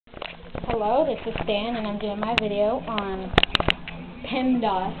Hello, this is Stan, and I'm doing my video on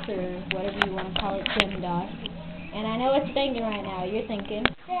PEMDAS, or whatever you want to call it, PEMDAS. And I know it's thinking right now. You're thinking,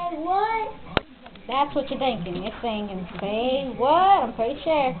 say what? That's what you're thinking. It's thinking, say what? I'm pretty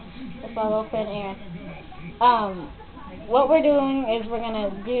sure. That's my little friend Aaron. What we're doing is we're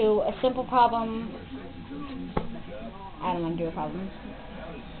going to do a simple problem. I don't want to do a problem.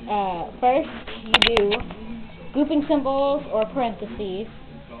 First, you do grouping symbols or parentheses.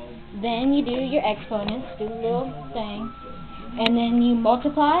 Then you do your exponents, do the little thing. And then you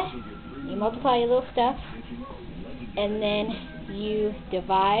multiply. You multiply your little stuff. And then you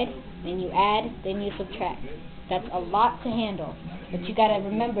divide, then you add, then you subtract. That's a lot to handle. But you got to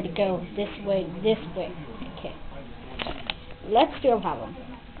remember to go this way, this way. Okay. Let's do a problem.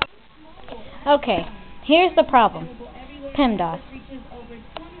 Okay, here's the problem. PEMDAS.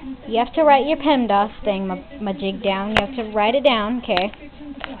 You have to write your PEMDAS thing, my jig down. You have to write it down, okay?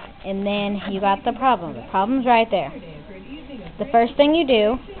 And then you got the problem. The problem's right there. The first thing you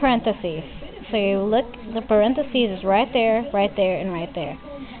do, parentheses. So you look, the parentheses is right there, and right there.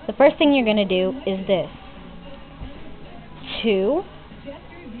 The first thing you're going to do is this. 2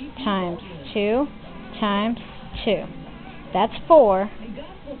 times 2 times 2. That's 4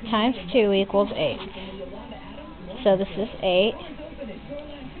 times 2 equals 8. So this is 8.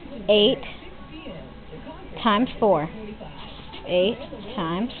 8 times 4. 8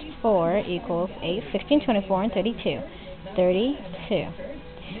 times 4 equals 8, 16, 24, and 32. 32.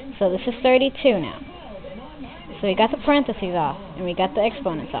 So this is 32 now. So we got the parentheses off, and we got the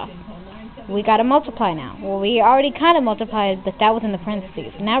exponents off. We got to multiply now. Well, we already kind of multiplied, but that was in the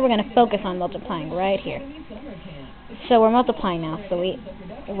parentheses. Now we're going to focus on multiplying right here. So we're multiplying now, so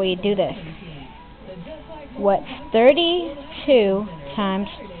we do this. What's 32 times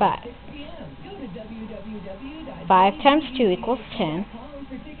 5? 5 times 2 equals 10.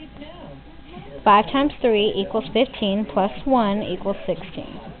 5 times 3 equals 15, plus 1 equals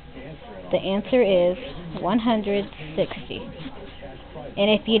 16. The answer is 160. And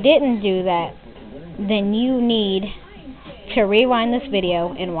if you didn't do that, then you need to rewind this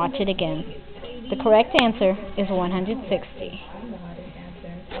video and watch it again. The correct answer is 160.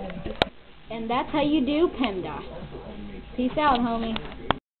 And that's how you do PEMDAS. Peace out, homie.